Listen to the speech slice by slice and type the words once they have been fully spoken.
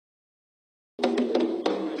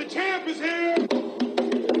champ is here.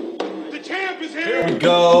 The champ is here. Here we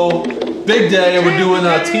go. Big day, and we're doing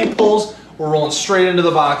team pulls. We're rolling straight into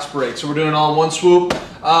the box break. So we're doing it all in one swoop.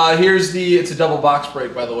 It's a double box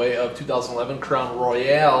break, by the way, of 2011 Crown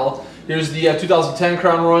Royale. Here's the 2010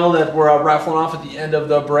 Crown Royale that we're raffling off at the end of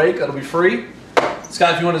the break. That'll be free.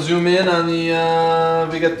 Scott, if you want to zoom in on the,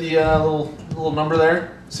 we got the little number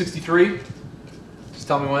there, 63. Just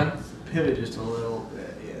tell me when. Pivot just a little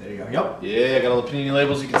bit. Yeah, there you go. Yep. Yeah, I got all the panini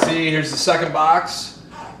labels you can see. Here's the second box,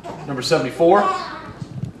 number 74.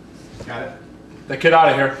 Got it. That kid out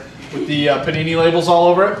of here with the panini labels all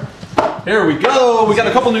over it. Here we go. We got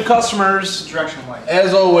a couple new customers. Direction light.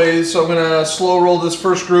 As always, so I'm going to slow roll this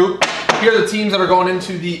first group. Here are the teams that are going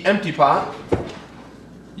into the empty pot.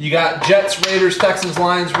 You got Jets, Raiders, Texans,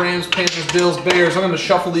 Lions, Rams, Panthers, Bills, Bears. I'm going to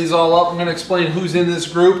shuffle these all up. I'm going to explain who's in this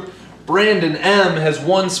group. Brandon M has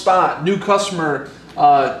one spot. New customer,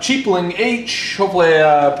 Cheapling H. Hopefully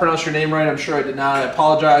I pronounced your name right. I'm sure I did not. I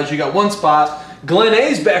apologize. You got one spot. Glenn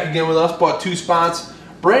A's back again with us. Bought 2 spots.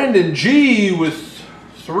 Brandon G with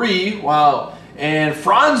 3. Wow. And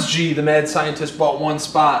Franz G, the mad scientist, bought 1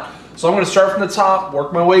 spot. So I'm going to start from the top,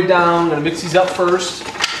 work my way down. I'm going to mix these up first.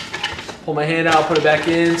 Pull my hand out, put it back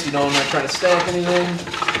in so you know I'm not trying to stack anything.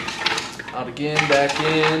 Out again, back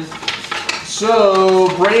in. So,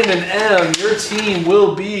 Brandon M, your team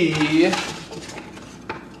will be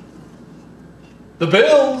the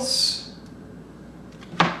Bills.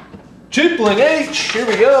 Cheapling H, here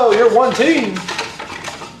we go. Your one team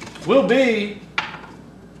will be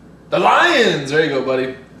the Lions. There you go,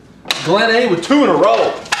 buddy. Glenn A with 2 in a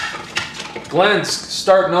row. Glenn's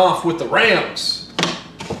starting off with the Rams.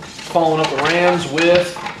 Following up the Rams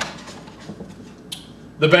with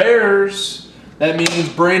the Bears. That means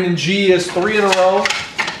Brandon G has 3 in a row.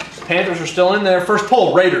 Panthers are still in there. First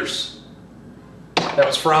pull, Raiders. That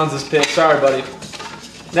was Franz's pick. Sorry, buddy.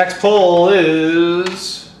 Next pull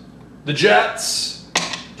is the Jets.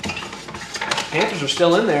 Panthers are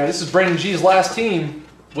still in there. This is Brandon G's last team.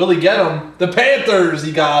 Will he get them? The Panthers,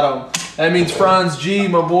 he got them. That means Franz G,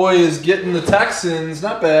 my boy, is getting the Texans.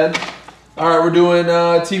 Not bad. All right, we're doing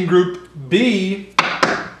Team Group B.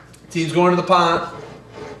 Teams going to the pot.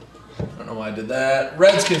 I don't know why I did that.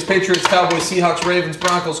 Redskins, Patriots, Cowboys, Seahawks, Ravens,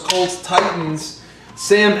 Broncos, Colts, Titans.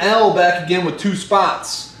 Sam L back again with 2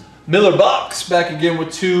 spots. Miller Bucks back again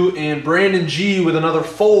with 2. And Brandon G with another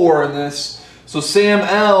 4 in this. So Sam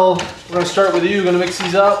L, we're going to start with you. Going to mix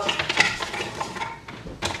these up.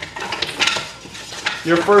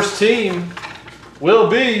 Your first team will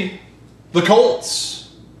be the Colts.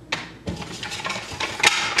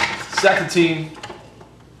 Second team,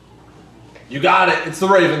 you got it. It's the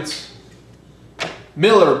Ravens.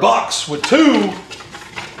 Miller Bucks with 2.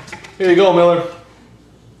 Here you go, Miller.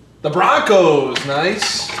 The Broncos,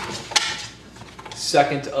 nice.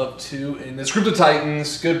 Second of 2 in this group of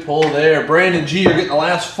Titans. Good pull there. Brandon G, you're getting the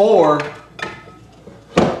last 4.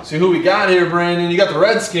 See who we got here, Brandon. You got the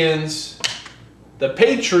Redskins, the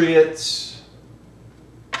Patriots,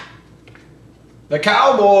 the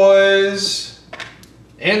Cowboys,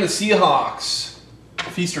 and the Seahawks.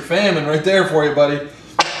 Feast or famine right there for you, buddy.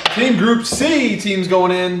 Team Group C, teams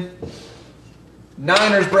going in.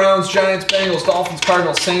 Niners, Browns, Giants, Bengals, Dolphins,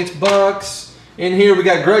 Cardinals, Saints, Bucks. In here we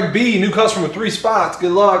got Greg B, new customer with 3 spots.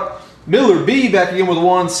 Good luck. Miller B back again with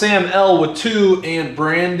 1. Sam L with 2. And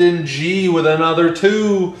Brandon G with another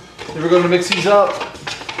 2. Then we're going to mix these up.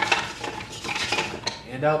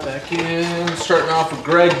 And out back in. Starting off with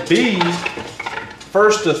Greg B.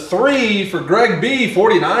 First to 3 for Greg B,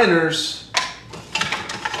 49ers.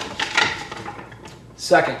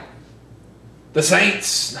 Second, the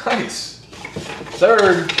Saints. Nice.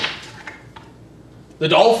 Third, the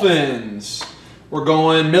Dolphins. We're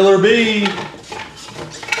going Miller B.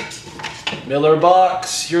 Miller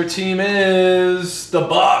Bucks. Your team is the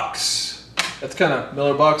Bucks. That's kind of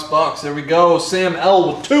Miller Bucks, Bucks. There we go. Sam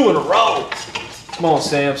L with 2 in a row. Come on,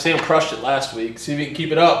 Sam. Sam crushed it last week. See if you can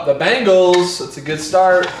keep it up. The Bengals. That's a good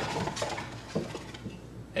start.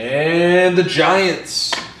 And the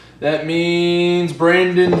Giants. That means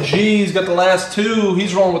Brandon G's got the last 2.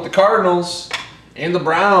 He's rolling with the Cardinals and the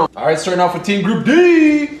Browns. All right, starting off with Team Group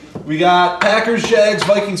D. We got Packers, Jags,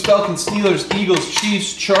 Vikings, Falcons, Steelers, Eagles,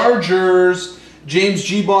 Chiefs, Chargers. James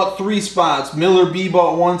G bought 3 spots. Miller B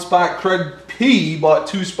bought 1 spot. Craig P bought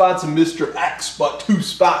 2 spots. And Mr. X bought 2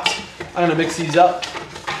 spots. I'm going to mix these up.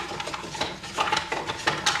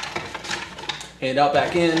 Hand out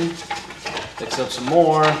back in. Mix up some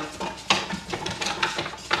more.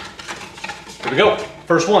 Here we go.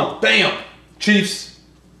 First one. Bam! Chiefs.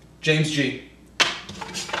 James G.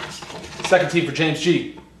 Second team for James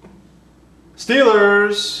G.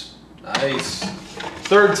 Steelers. Nice.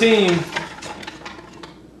 Third team.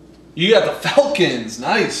 You got the Falcons.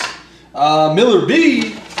 Nice. Miller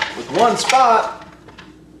B with 1 spot.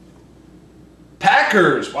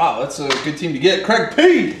 Packers. Wow, that's a good team to get. Craig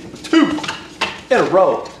P with 2 in a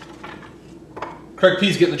row. Craig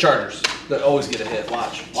P's getting the Chargers. They always get a hit.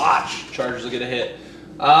 Watch. Watch. Chargers will get a hit.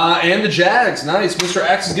 And the Jags. Nice. Mr.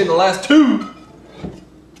 X is getting the last 2.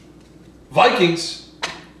 Vikings.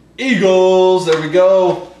 Eagles. There we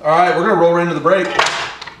go. All right, we're going to roll right into the break.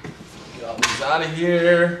 Get all these out of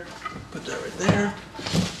here. Put that right there.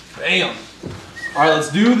 Bam. All right,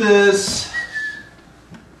 let's do this.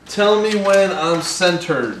 Tell me when I'm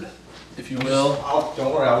centered, if you will.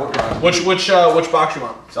 Don't worry, I'll work around. Which box you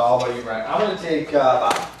want? It's all about you, Brian. I'm gonna take.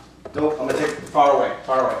 Nope, I'm gonna take far away.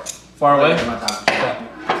 Far away. Far away. My time. Yeah.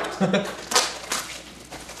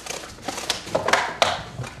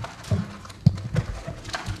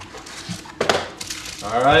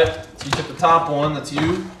 All right, so you took the top one. That's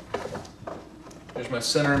you. There's my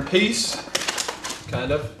center and piece.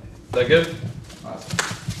 Kind of. Is that good?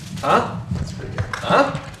 Huh? That's pretty good.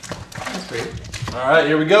 Huh? That's great. All right,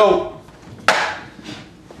 here we go.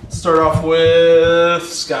 Start off with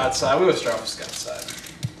Scott's side. We always start off with Scott's side.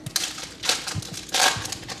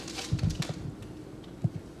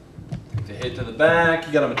 Take the hit to the back.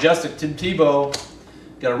 You got a majestic Tim Tebow.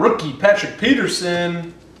 Got a rookie Patrick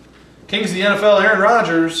Peterson. Kings of the NFL Aaron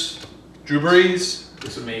Rodgers. Drew Brees.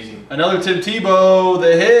 It's amazing. Another Tim Tebow.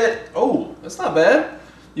 The hit. Oh, that's not bad.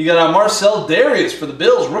 You got Marcel Darius for the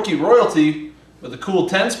Bills. Rookie royalty with a cool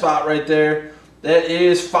 10 spot right there. That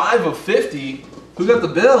is 5 of 50. Who got the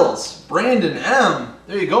Bills? Brandon M.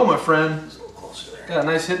 There you go, my friend. It's a little closer there. Got a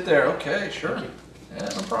nice hit there. Okay, sure. Yeah,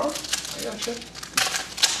 no problem. I got you.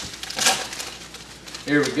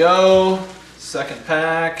 Here we go. Second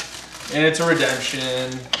pack. And it's a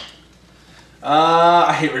redemption.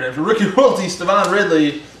 I hate redemption. Rookie royalty, Stevan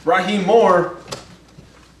Ridley. Raheem Moore.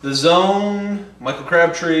 The Zone. Michael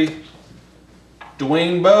Crabtree.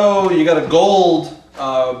 Dwayne Bowe. You got a gold.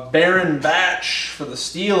 Baron Batch for the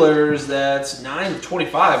Steelers. That's 9 of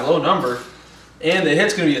 25, low number. And the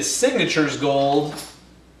hit's going to be a signatures gold.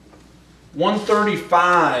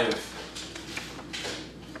 135.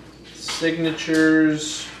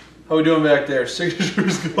 Signatures. How we doing back there?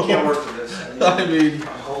 Signatures gold. Can't work for this. I mean,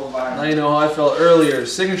 now you know how I felt earlier.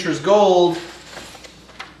 Signatures gold.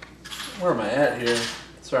 Where am I at here?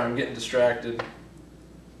 Sorry, I'm getting distracted.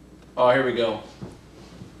 Oh, here we go.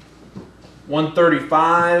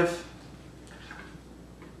 135.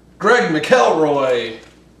 Greg McElroy.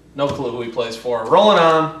 No clue who he plays for. Rolling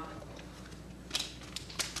on.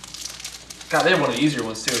 God, they have one of the easier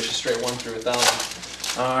ones too. It's just straight 1 through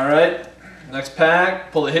 1,000. All right. Next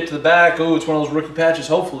pack. Pull the hit to the back. Oh, it's one of those rookie patches,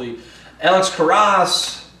 hopefully. Alex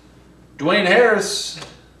Karras. Dwayne Harris.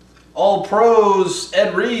 All Pros.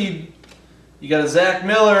 Ed Reed. You got a Zach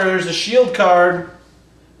Miller. There's a shield card.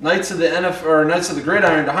 Knights of the NFL, or Knights of the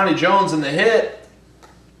Gridiron, Dhani Jones in the hit.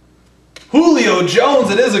 Julio Jones,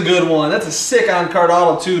 it is a good one. That's a sick on-card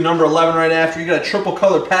auto too, number 11 right after. You got a triple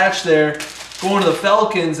color patch there. Going to the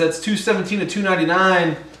Falcons, that's 217 to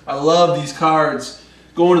 299. I love these cards.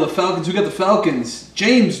 Going to the Falcons, who got the Falcons?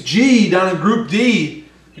 James G down in Group D.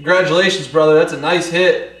 Congratulations, brother, that's a nice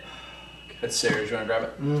hit. That's Sarah's, you want to grab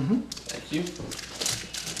it? Mm-hmm. Thank you.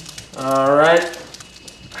 All right.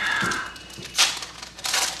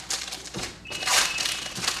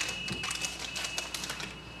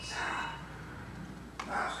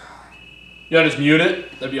 You gotta just mute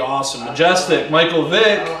it? That'd be awesome. Majestic, Michael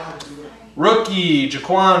Vick. Rookie,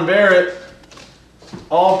 Jaquan Barrett.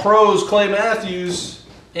 All Pros, Clay Matthews.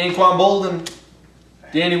 Anquan Bolden.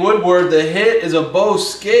 Danny Woodward. The hit is a Bo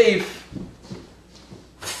Scaife.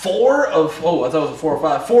 4 of, oh, I thought it was a 4 or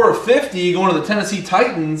 5. 4 of 50 going to the Tennessee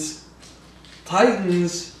Titans.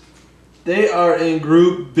 Titans, they are in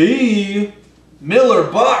Group B. Miller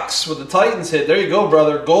Bucks with the Titans hit. There you go,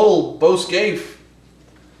 brother. Gold, Bo Scaife.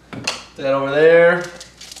 That over there.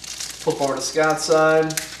 Flip over to Scott's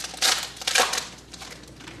side.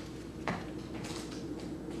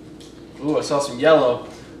 Ooh, I saw some yellow.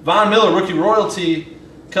 Von Miller, rookie royalty.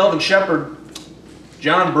 Kelvin Shepard.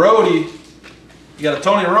 John Brody. You got a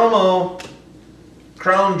Tony Romo.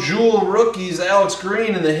 Crown Jewel rookies, Alex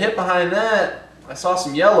Green, and the hit behind that. I saw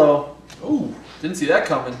some yellow. Ooh, didn't see that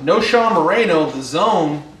coming. No Sean Moreno, the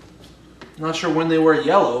Zone. Not sure when they wear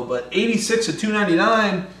yellow, but 86 to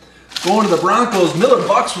 299. Going to the Broncos, Miller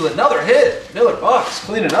Bucks with another hit. Miller Bucks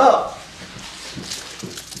cleaning up.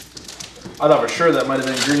 I thought for sure that might have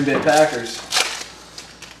been Green Bay Packers.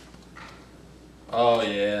 Oh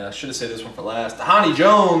yeah, I should have saved this one for last. Dhani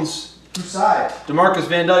Jones. Whose side? DeMarcus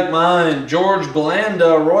Van Dyke mine. George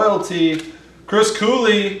Blanda royalty. Chris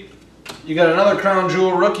Cooley. You got another Crown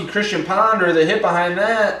Jewel rookie, Christian Ponder. The hit behind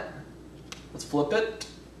that. Let's flip it.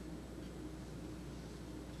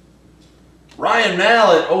 Ryan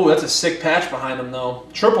Mallett. Oh, that's a sick patch behind him, though.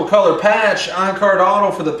 Triple color patch, on-card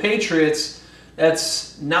auto for the Patriots.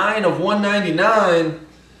 That's 9 of 199.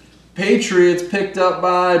 Patriots picked up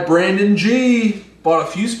by Brandon G. Bought a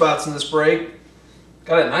few spots in this break.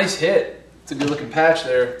 Got a nice hit. It's a good-looking patch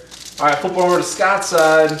there. All right, flip over to Scott's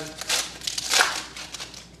side.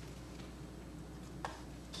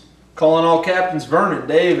 Calling all captains, Vernon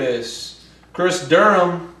Davis, Chris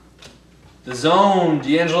Durham, The Zone,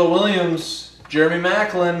 D'Angelo Williams, Jeremy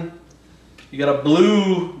Macklin. You got a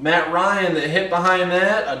blue Matt Ryan that hit behind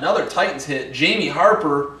that. Another Titans hit. Jamie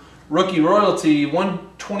Harper, rookie royalty,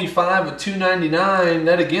 125 of 299.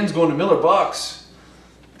 That again's going to Miller Bucks.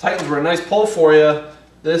 Titans were a nice pull for you.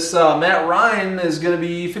 This Matt Ryan is going to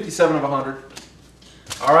be 57 of 100.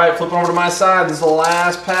 All right, flipping over to my side. This is the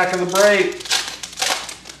last pack of the break.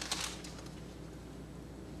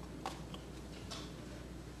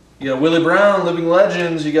 You got Willie Brown, Living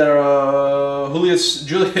Legends. You got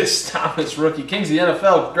Julius Thomas, rookie. Kings of the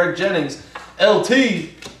NFL, Greg Jennings.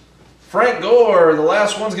 LT, Frank Gore. The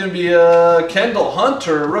last one's going to be Kendall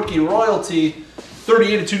Hunter, rookie royalty.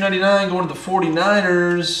 38 of 299 going to the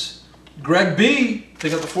 49ers. Greg B,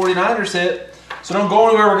 pick up the 49ers hit. So don't go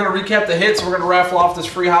anywhere. We're going to recap the hits. We're going to raffle off this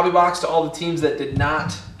free hobby box to all the teams that did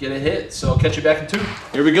not get a hit. So I'll catch you back in 2.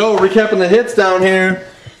 Here we go. Recapping the hits down here.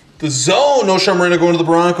 The Zone, no Marino going to the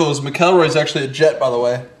Broncos. McElroy's actually a Jet, by the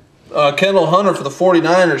way. Kendall Hunter for the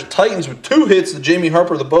 49ers. Titans with 2 hits. The Jamie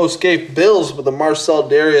Harper, the Bo Scape. Bills with the Marcel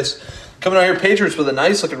Darius. Coming out here, Patriots with a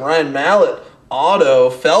nice-looking Ryan Mallett.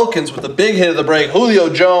 Auto. Falcons with the big hit of the break.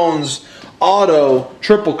 Julio Jones. Auto.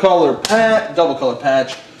 Triple color patch. Double color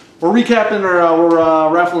patch. We're recapping, or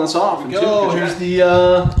we're raffling this off. Here we go. Here's the,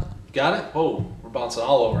 got it? Oh, we're bouncing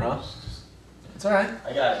all over, huh? It's all right.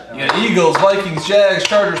 I got it. You got Eagles, Vikings, Jags,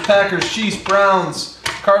 Chargers, Packers, Chiefs, Browns,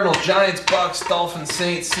 Cardinals, Giants, Bucks, Dolphins,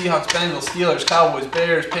 Saints, Seahawks, Bengals, Steelers, Cowboys,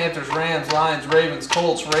 Bears, Panthers, Rams, Lions, Ravens,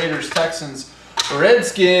 Colts, Raiders, Texans,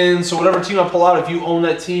 Redskins. So whatever team I pull out, if you own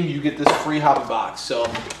that team, you get this free hobby box. So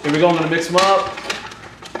here we go. I'm going to mix them up.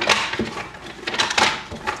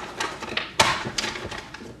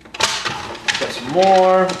 Got some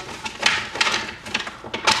more.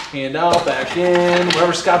 Hand out, back in.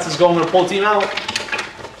 Wherever Scott's is going, I'm going to pull a team out.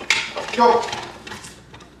 Go.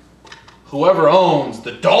 Whoever owns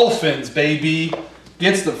the Dolphins, baby,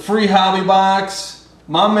 gets the free hobby box.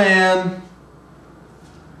 My man,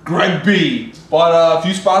 Greg B. Bought a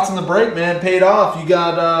few spots in the break, man. Paid off. You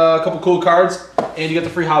got a couple cool cards, and you got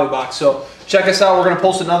the free hobby box. So check us out. We're going to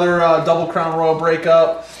post another Double Crown Royal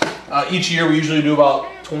breakup. Each year, we usually do about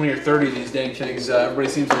 20 or 30 of these dang things. Everybody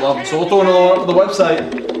seems to love them. So we'll throw another one up on the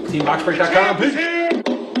website, teamboxbreak.com. The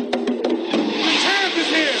champ is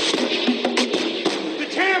here. The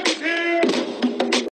champ is here.